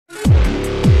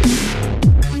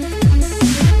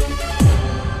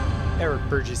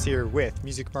Burgess here with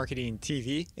Music Marketing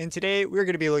TV, and today we're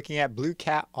going to be looking at Blue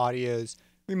Cat Audio's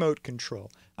remote control.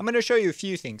 I'm going to show you a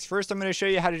few things. First, I'm going to show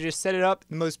you how to just set it up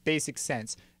in the most basic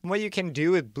sense. And what you can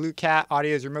do with Blue Cat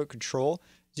Audio's remote control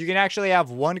is you can actually have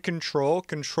one control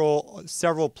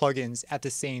several plugins at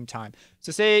the same time.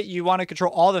 So say you want to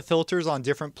control all the filters on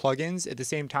different plugins at the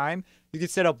same time. You could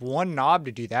set up one knob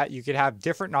to do that. You could have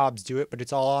different knobs do it, but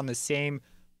it's all on the same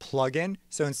plugin.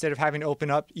 So instead of having to open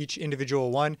up each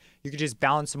individual one, you could just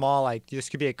balance them all. Like this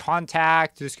could be a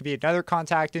contact, this could be another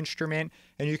contact instrument,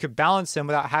 and you could balance them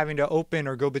without having to open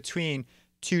or go between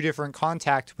two different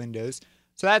contact windows.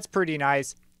 So that's pretty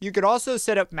nice. You could also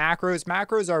set up macros.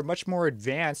 Macros are much more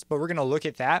advanced, but we're going to look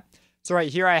at that. So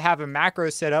right here, I have a macro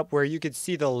set up where you could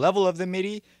see the level of the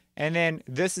MIDI. And then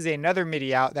this is another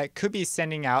MIDI out that could be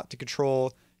sending out to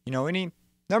control, any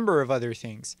number of other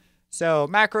things. So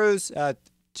macros,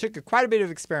 took quite a bit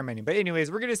of experimenting, but anyways,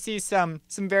 we're going to see some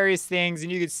various things, and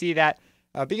you can see that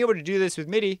being able to do this with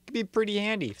MIDI can be pretty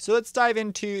handy. So let's dive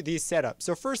into these setups.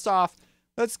 So first off,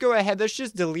 let's go ahead. Let's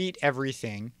just delete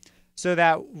everything so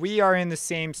that we are in the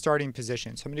same starting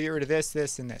position. So I'm going to get rid of this,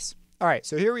 this, and this. All right,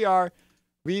 so here we are.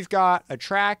 We've got a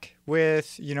track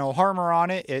with, Harmor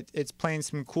on it. It's playing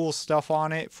some cool stuff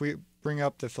on it. If we bring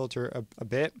up the filter a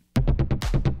bit.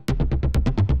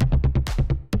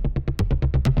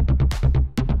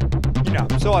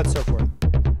 So on and so forth.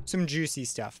 Some juicy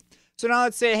stuff. So now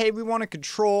let's say, hey, we want to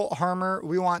control Harmor.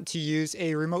 We want to use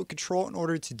a remote control in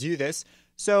order to do this.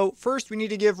 So first we need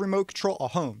to give remote control a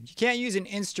home. You can't use an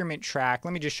instrument track.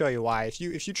 Let me just show you why.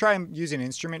 If you try and use an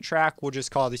instrument track, we'll just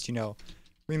call this,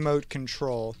 remote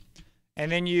control.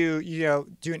 And then you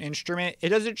do an instrument. It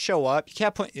doesn't show up. You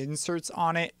can't put inserts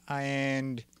on it.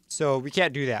 And so we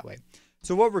can't do that way.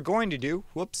 So what we're going to do,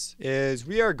 is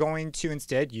we are going to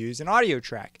instead use an audio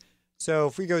track. So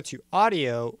if we go to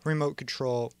audio, remote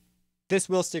control, this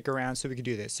will stick around so we can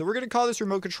do this. So we're going to call this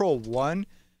remote control 1.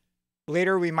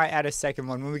 Later, we might add a second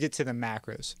one when we get to the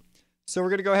macros. So we're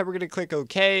going to go ahead, we're going to click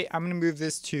OK. I'm going to move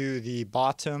this to the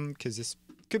bottom because this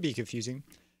could be confusing.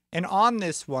 And on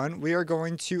this one, we are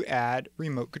going to add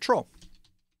remote control.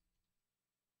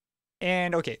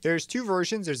 And okay, there's two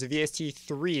versions. There's a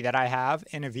VST3 that I have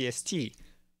and a VST.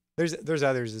 There's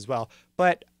others as well.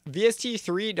 But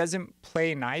VST3 doesn't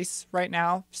play nice right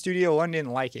now. Studio One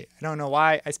didn't like it. I don't know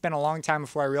why. I spent a long time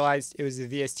before I realized it was a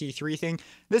VST3 thing.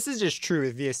 This is just true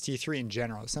with VST3 in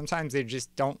general. Sometimes they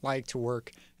just don't like to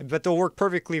work, but they'll work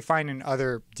perfectly fine in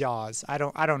other DAWs. I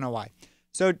don't know why.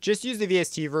 So just use the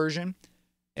VST version,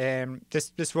 and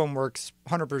this one works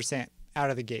 100% out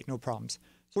of the gate, no problems.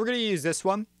 So we're going to use this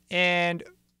one, and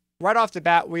right off the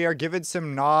bat, we are given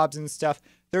some knobs and stuff.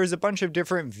 There's a bunch of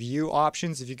different view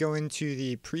options. If you go into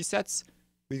the presets,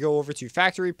 we go over to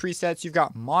factory presets. You've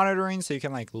got monitoring, so you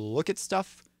can look at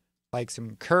stuff, like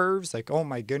some curves, oh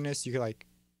my goodness, you could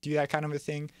do that kind of a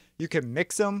thing. You can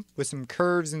mix them with some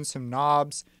curves and some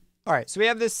knobs. All right, so we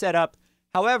have this set up.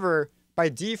 However, by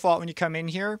default, when you come in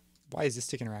here, why is this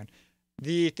sticking around?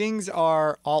 The things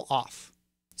are all off.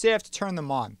 So you have to turn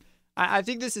them on. I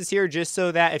think this is here just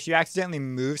so that if you accidentally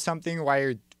move something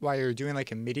while you're doing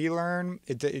a MIDI learn,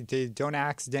 they don't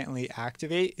accidentally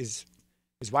activate is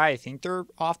why I think they're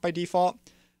off by default.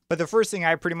 But the first thing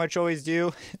I pretty much always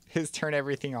do is turn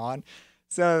everything on.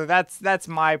 So that's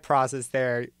my process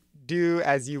there. Do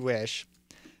as you wish.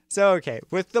 So okay,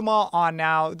 with them all on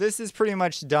now, this is pretty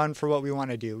much done for what we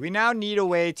want to do. We now need a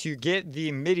way to get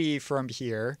the MIDI from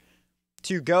here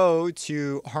to go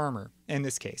to Harmor in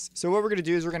this case. So what we're going to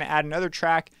do is we're going to add another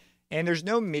track, and there's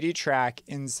no MIDI track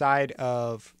inside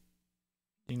of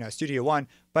Studio One,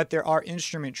 but there are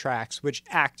instrument tracks which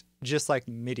act just like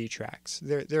MIDI tracks.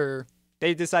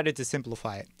 They decided to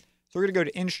simplify it. So we're going to go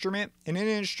to instrument, and in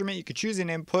instrument you could choose an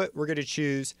input. We're going to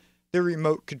choose the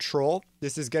remote control.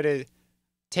 This is going to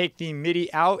take the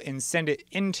MIDI out and send it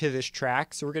into this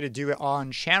track. So we're going to do it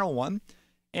on channel 1,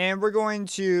 and we're going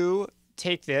to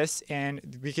take this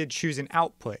and we could choose an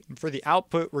output. And for the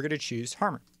output, we're going to choose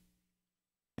Harmor.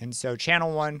 And so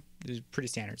channel 1 is pretty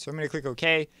standard. So I'm going to click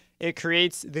OK. It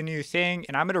creates the new thing,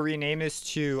 and I'm going to rename this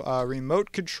to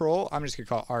remote control. I'm just going to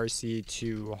call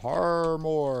RC2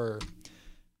 Harmor.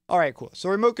 All right, cool. So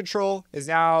remote control is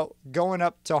now going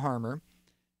up to Harmor.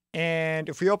 And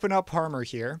if we open up Harmor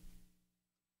here,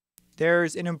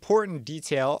 there's an important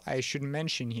detail I should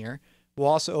mention here. We'll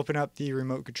also open up the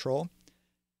remote control.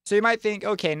 So you might think,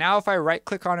 okay, now if I right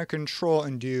click on a control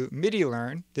and do MIDI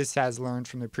learn, this has learned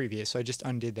from the previous, so I just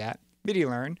undid that. MIDI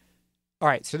learn. All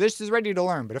right, so this is ready to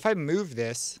learn, but if I move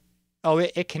this, oh,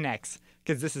 it connects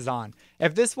because this is on.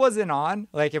 If this wasn't on,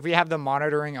 if we have the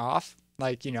monitoring off,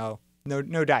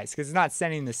 no dice, because it's not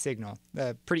sending the signal.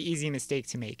 A pretty easy mistake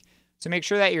to make. So make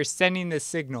sure that you're sending the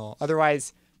signal.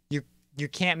 Otherwise, you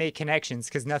can't make connections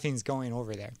because nothing's going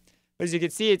over there. But as you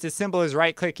can see, it's as simple as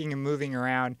right-clicking and moving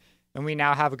around, and we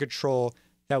now have a control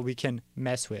that we can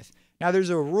mess with. Now, there's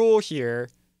a rule here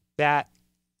that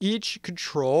each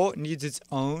control needs its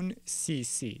own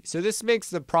CC. So this makes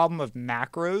the problem of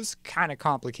macros kind of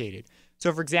complicated.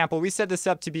 So for example, we set this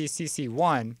up to be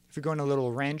CC1. If we go in a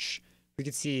little wrench, we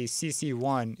can see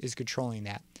CC1 is controlling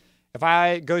that. If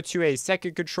I go to a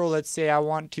second control, let's say I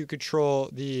want to control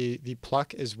the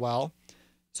pluck as well.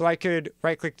 So I could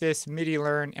right click this, MIDI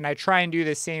learn, and I try and do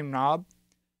the same knob.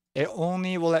 It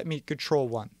only will let me control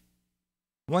one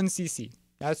CC.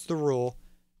 That's the rule,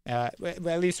 at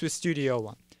least with Studio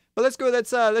One. But let's go.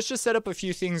 Let's just set up a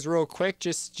few things real quick,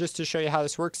 just to show you how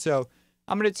this works. So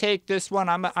I'm gonna take this one.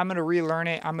 I'm gonna relearn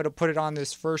it. I'm gonna put it on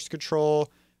this first control.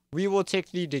 We will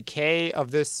take the decay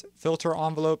of this filter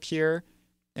envelope here,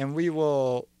 and we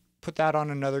will put that on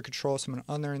another control. So I'm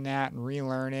gonna unlearn that and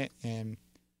relearn it and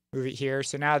move it here.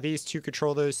 So now these two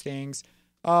control those things.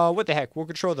 What the heck? We'll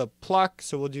control the pluck.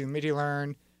 So we'll do MIDI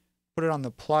learn. Put it on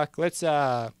the pluck. Let's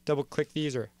double click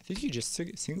these, or I think you just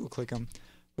single click them.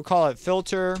 We'll call it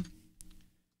filter.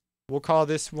 We'll call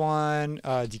this one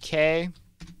decay.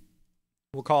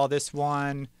 We'll call this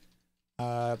one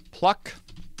pluck.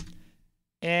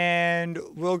 And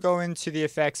we'll go into the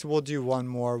effects. We'll do one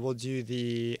more. We'll do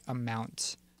the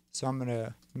amount. So I'm going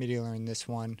to MIDI learn this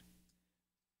one.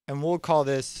 And we'll call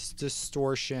this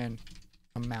distortion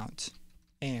amount.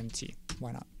 AMT.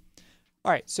 Why not?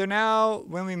 All right. So now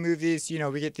when we move these,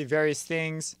 we get the various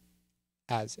things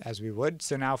as we would.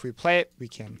 So now if we play it, we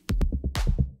can.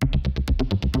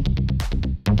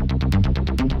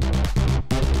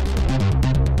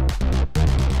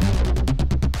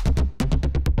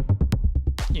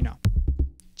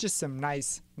 Just some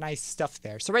nice stuff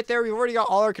there. So right there, we've already got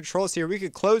all our controls here. We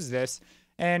could close this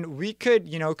and we could,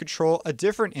 control a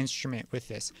different instrument with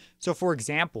this. So for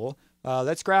example,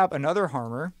 let's grab another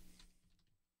harmer.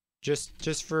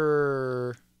 Just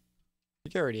for, I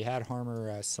think I already had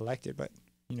harmer selected, but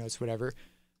it's whatever.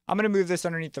 I'm going to move this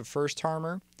underneath the first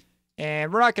harmer,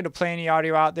 and we're not going to play any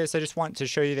audio out this. I just want to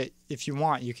show you that if you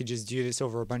want, you could just do this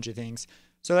over a bunch of things.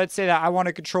 So let's say that I want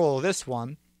to control this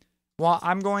one. Well,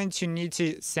 I'm going to need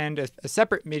to send a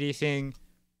separate MIDI thing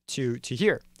to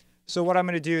here. So what I'm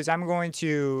going to do is I'm going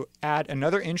to add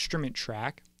another instrument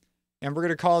track, and we're going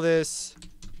to call this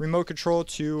remote control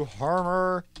to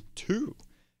harmer 2.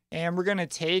 And we're going to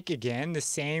take, again, the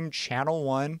same channel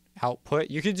 1 output.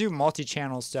 You could do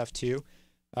multi-channel stuff too.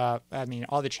 I mean,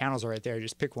 all the channels are right there.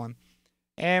 Just pick one.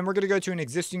 And we're going to go to an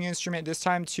existing instrument, this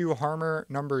time to harmer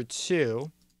number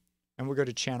 2. And we'll go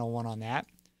to channel 1 on that.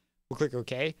 We'll click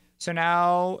OK. So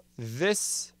now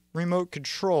this remote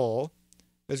control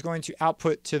is going to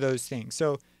output to those things.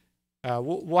 So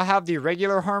we'll have the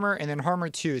regular harmer, and then harmer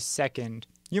 2 is second.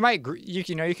 You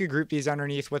could group these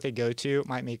underneath what they go to. It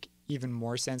might make even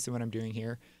more sense than what I'm doing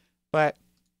here, but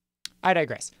I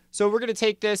digress. So we're going to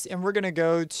take this and we're going to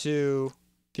go to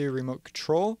the remote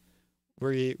control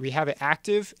where we have it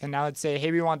active, and now let's say,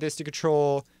 hey, we want this to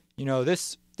control,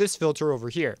 this filter over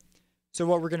here. So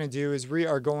what we're going to do is we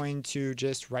are going to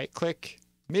just right click,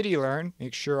 MIDI learn,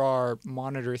 make sure our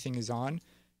monitor thing is on,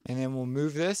 and then we'll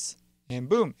move this and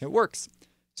boom, it works.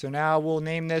 So now we'll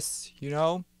name this,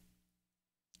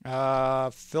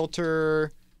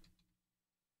 filter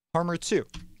harmer 2,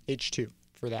 H2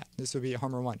 for that. This will be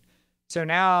harmer 1. So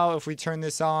now if we turn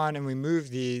this on and we move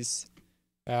these,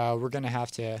 we're going to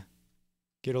have to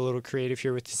get a little creative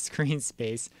here with the screen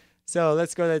space. So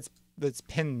let's go, let's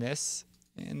pin this.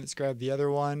 And let's grab the other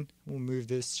one. We'll move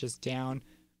this just down.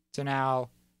 So now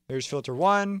there's filter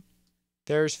 1,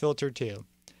 there's filter 2.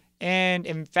 And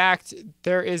in fact,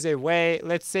 there is a way,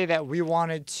 let's say that we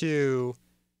wanted to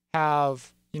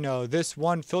have, this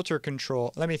one filter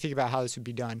control. Let me think about how this would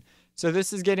be done. So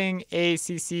this is getting a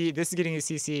CC, this is getting a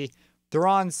CC. They're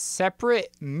on separate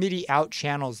MIDI out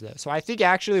channels though. So I think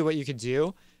actually what you could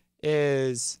do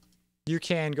is you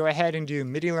can go ahead and do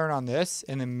MIDI learn on this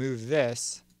and then move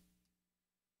this.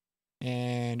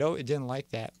 And, oh, it didn't like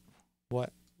that.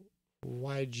 What?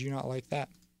 Why did you not like that?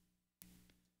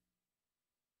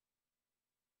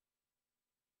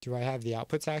 Do I have the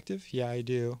outputs active? Yeah, I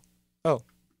do. Oh,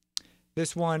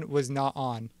 this one was not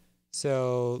on.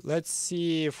 So let's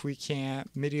see if we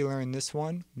can't MIDI learn this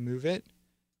one. Move it.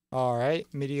 All right,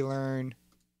 MIDI learn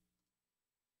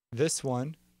this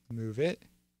one. Move it.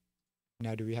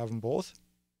 Now, do we have them both?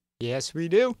 Yes, we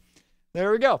do.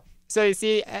 There we go. So you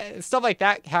see, stuff like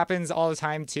that happens all the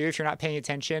time too. If you're not paying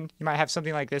attention, you might have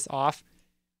something like this off.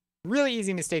 Really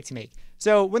easy mistake to make.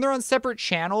 So when they're on separate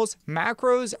channels,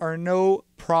 macros are no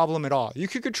problem at all. You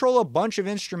could control a bunch of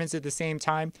instruments at the same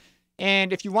time.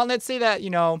 And if you want, let's say that,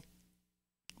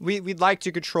 we'd like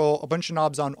to control a bunch of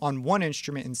knobs on one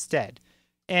instrument instead.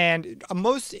 And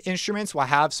most instruments will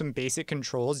have some basic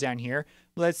controls down here.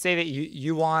 Let's say that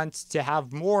you want to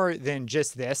have more than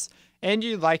just this, and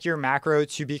you'd like your macro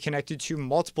to be connected to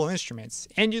multiple instruments,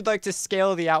 and you'd like to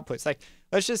scale the outputs. Like,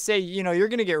 let's just say, you're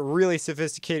going to get really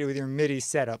sophisticated with your MIDI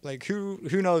setup. Like, who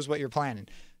knows what you're planning?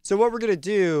 So what we're going to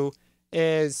do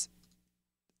is,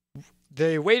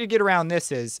 the way to get around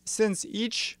this is, since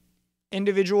each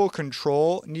individual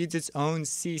control needs its own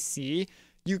CC,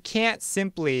 you can't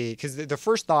simply, because the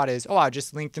first thought is, oh, I'll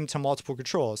just link them to multiple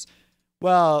controls.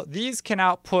 Well, these can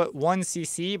output 1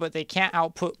 CC, but they can't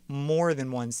output more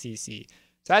than 1 CC.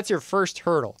 So that's your first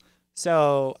hurdle.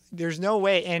 So there's no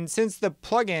way, and since the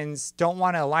plugins don't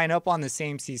want to line up on the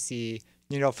same CC,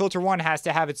 filter 1 has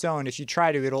to have its own. If you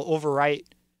try to, it'll overwrite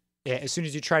it. As soon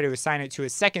as you try to assign it to a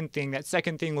second thing, that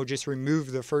second thing will just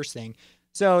remove the first thing.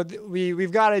 So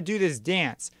we've got to do this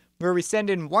dance where we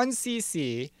send in 1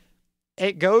 CC,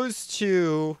 it goes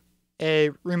to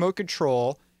a remote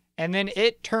control, and then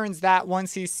it turns that 1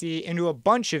 CC into a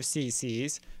bunch of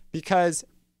CCs, because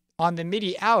on the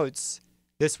MIDI outs,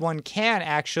 this one can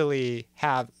actually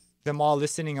have them all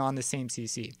listening on the same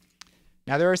CC.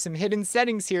 Now, there are some hidden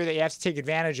settings here that you have to take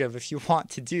advantage of if you want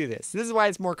to do this. This is why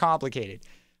it's more complicated.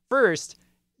 First,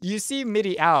 you see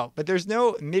MIDI out, but there's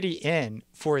no MIDI in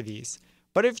for these.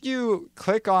 But if you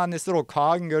click on this little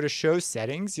cog and go to show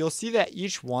settings, you'll see that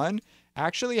each one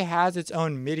actually has its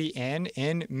own MIDI in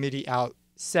and MIDI out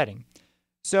setting.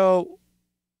 So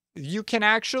you can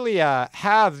actually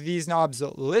have these knobs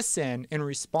listen and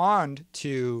respond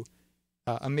to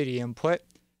a MIDI input,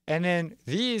 and then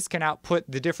these can output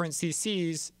the different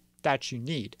CCs that you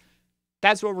need.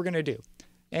 That's what we're going to do.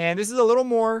 And this is a little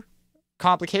more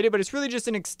complicated, but it's really just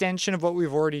an extension of what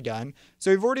we've already done.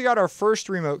 So we've already got our first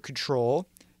remote control,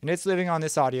 and it's living on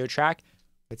this audio track.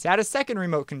 Let's add a second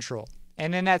remote control.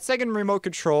 And then that second remote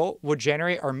control will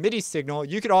generate our MIDI signal.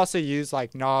 You could also use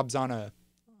like knobs on an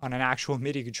actual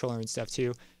MIDI controller and stuff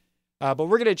too. But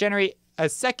we're going to generate a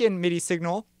second MIDI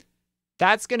signal.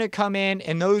 That's going to come in,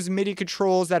 and those MIDI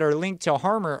controls that are linked to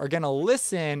Harmor are going to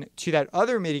listen to that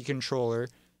other MIDI controller.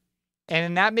 And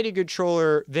in that MIDI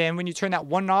controller, then when you turn that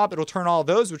one knob, it'll turn all of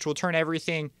those, which will turn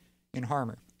everything in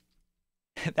Harmor.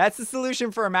 That's the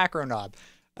solution for a macro knob.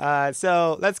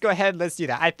 So let's go ahead. Let's do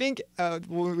that. I think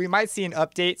we might see an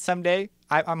update someday.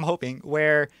 I'm hoping,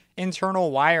 where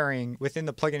internal wiring within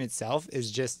the plugin itself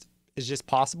is just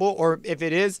possible. Or if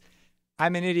it is,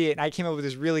 I'm an idiot and I came up with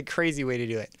this really crazy way to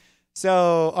do it.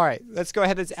 So, all right, let's go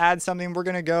ahead. Let's add something. We're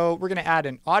going to add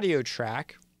an audio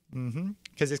track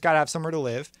because it's got to have somewhere to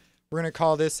live. We're going to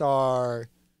call this our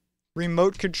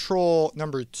remote control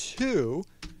number 2.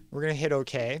 We're going to hit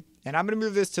OK. And I'm going to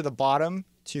move this to the bottom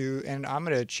and I'm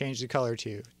going to change the color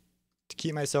to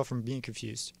keep myself from being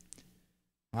confused.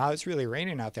 Wow, it's really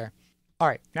raining out there. All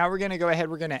right, now we're going to go ahead.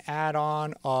 We're going to add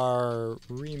on our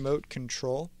remote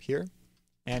control here.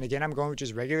 And again, I'm going with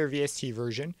just regular VST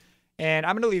version. And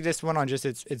I'm going to leave this one on just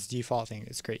its default thing.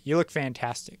 It's great. You look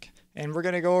fantastic. And we're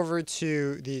going to go over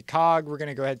to the cog. We're going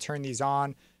to go ahead and turn these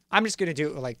on. I'm just going to do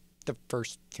like the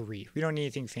first 3. We don't need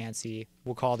anything fancy.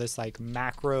 We'll call this like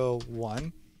macro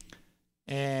 1.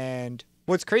 And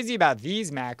what's crazy about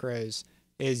these macros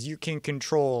is you can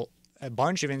control a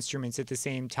bunch of instruments at the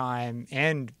same time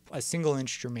and a single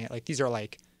instrument. Like, these are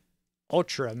like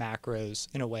ultra macros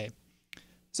in a way.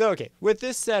 So, okay, with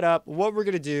this setup, what we're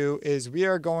going to do is we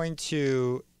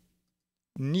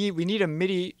need a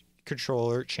MIDI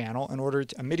controller channel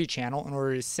a MIDI channel in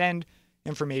order to send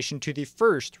information to the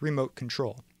first remote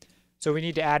control. So we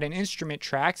need to add an instrument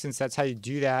track, since that's how you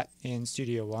do that in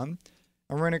Studio One.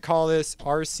 And we're going to call this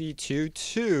RC2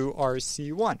 to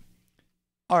RC1.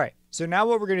 All right, so now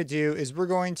what we're going to do is we're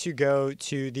going to go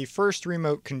to the first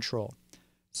remote control.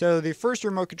 So the first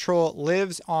remote control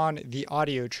lives on the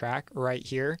audio track right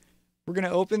here. We're going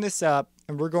to open this up,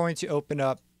 and we're going to open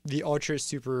up the ultra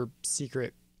super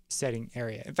secret setting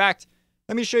area. In fact,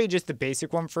 let me show you just the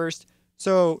basic one first.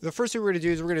 So the first thing we're going to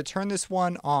do is we're going to turn this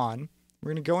one on.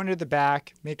 We're going to go into the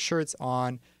back, make sure it's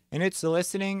on, and it's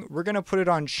listening. We're going to put it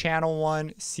on channel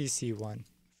 1, CC1.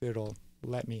 If it'll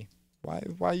let me.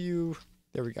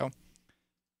 There we go.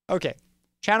 Okay.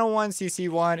 Channel 1,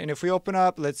 CC1, and if we open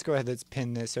up, let's go ahead, let's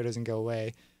pin this so it doesn't go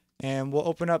away. And we'll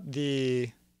open up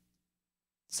the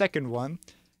second one.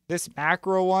 This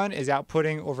macro one is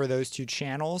outputting over those 2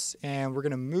 channels, and we're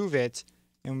going to move it,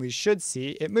 and we should see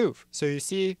it move. So you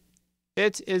see,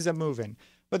 it is a moving.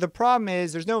 But the problem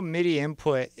is there's no MIDI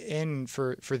input in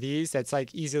for these that's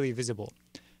like easily visible.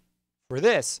 For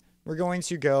this, we're going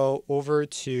to go over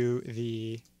to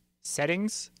the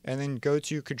settings and then go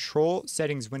to control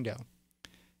settings window.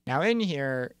 Now in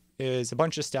here is a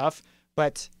bunch of stuff,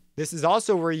 but this is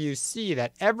also where you see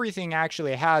that everything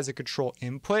actually has a control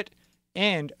input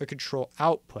and a control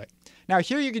output. Now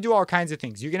here you can do all kinds of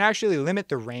things. You can actually limit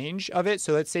the range of it.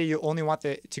 So let's say you only want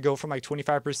it to go from like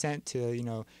 25%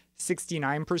 to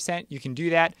 69%. You can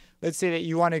do that. Let's say that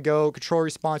you want to go control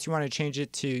response. You want to change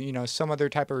it to some other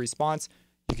type of response.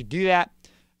 You could do that.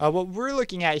 What we're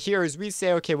looking at here is we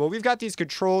say, okay, well, we've got these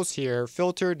controls here: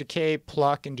 filter, decay,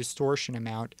 pluck, and distortion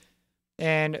amount.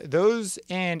 And those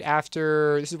end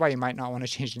after, this is why you might not want to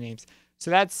change the names.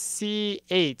 So that's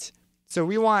C8. So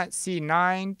we want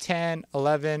C9, 10,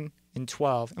 11, and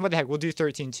 12. And what the heck, we'll do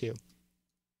 13 too.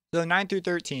 So 9 through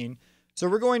 13. So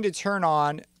we're going to turn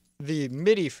on the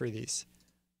MIDI for these.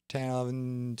 10,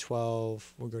 11,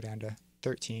 12, we'll go down to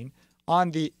 13.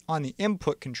 On the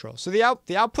input control. So the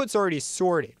output's already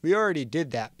sorted. We already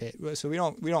did that bit, so we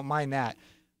don't mind that.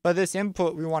 But this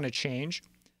input we want to change.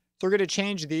 So we're going to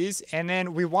change these, and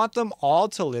then we want them all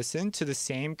to listen to the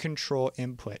same control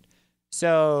input.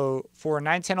 So for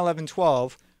 9, 10, 11,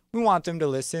 12, we want them to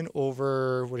listen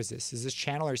over, what is this? Is this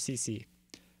channel or CC?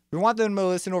 We want them to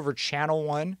listen over channel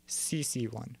 1,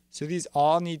 CC 1. So these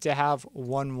all need to have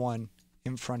 1, 1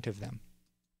 in front of them.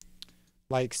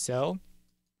 Like so.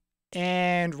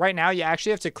 And right now you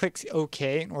actually have to click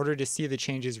OK in order to see the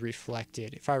changes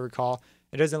reflected. If I recall,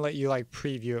 it doesn't let you like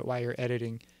preview it while you're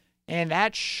editing. And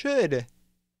that should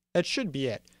be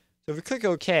it. So if we click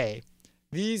OK,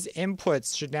 these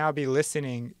inputs should now be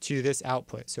listening to this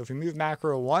output. So if we move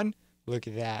macro 1, look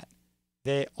at that.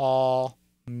 They all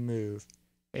move.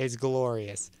 It's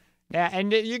glorious. Yeah,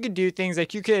 and you could do things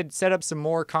like you could set up some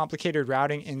more complicated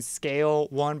routing and scale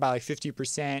 1 by like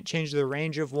 50%, change the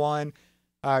range of 1.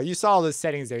 You saw all those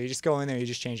settings there. You just go in there, you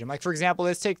just change them. Like for example,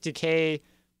 let's take decay,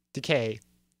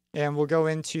 and we'll go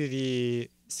into the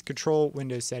control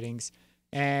window settings.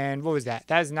 And what was that?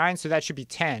 That is 9, so that should be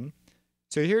 10.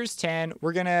 So here's 10.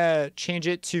 We're gonna change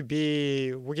it to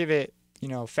be, we'll give it,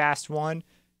 fast 1,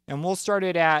 and we'll start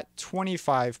it at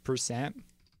 25.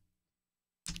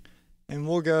 And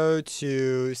we'll go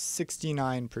to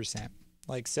 69%,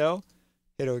 like so.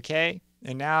 Hit OK.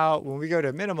 And now when we go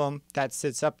to minimum, that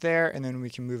sits up there, and then we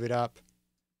can move it up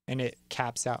and it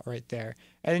caps out right there.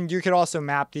 And you could also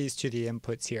map these to the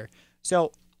inputs here.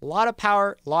 So a lot of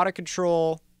power, a lot of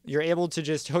control. You're able to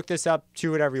just hook this up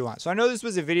to whatever you want. So I know this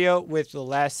was a video with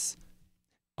less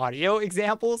audio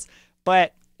examples,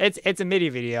 but it's a MIDI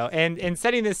video. And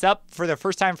setting this up for the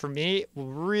first time for me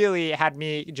really had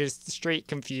me just straight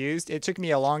confused. It took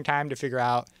me a long time to figure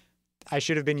out I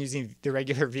should have been using the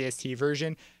regular VST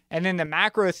version. And then the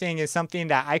macro thing is something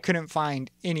that I couldn't find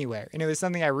anywhere. And it was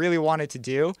something I really wanted to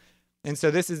do. And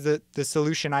so this is the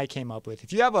solution I came up with.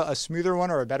 If you have a smoother one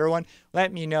or a better one,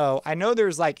 let me know. I know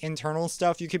there's like internal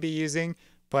stuff you could be using,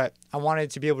 but I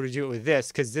wanted to be able to do it with this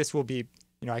because this will be,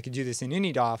 I could do this in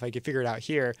any DAW if I could figure it out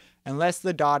here, unless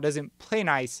the DAW doesn't play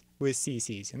nice with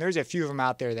CCs. And there's a few of them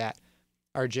out there that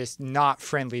are just not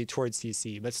friendly towards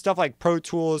CC. But stuff like Pro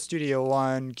Tools, Studio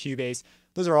One, Cubase,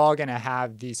 those are all going to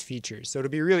have these features. So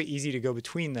it'll be really easy to go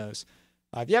between those.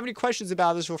 If you have any questions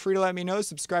about this, feel free to let me know.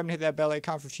 Subscribe and hit that bell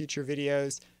icon for future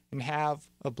videos. And have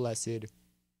a blessed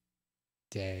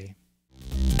day.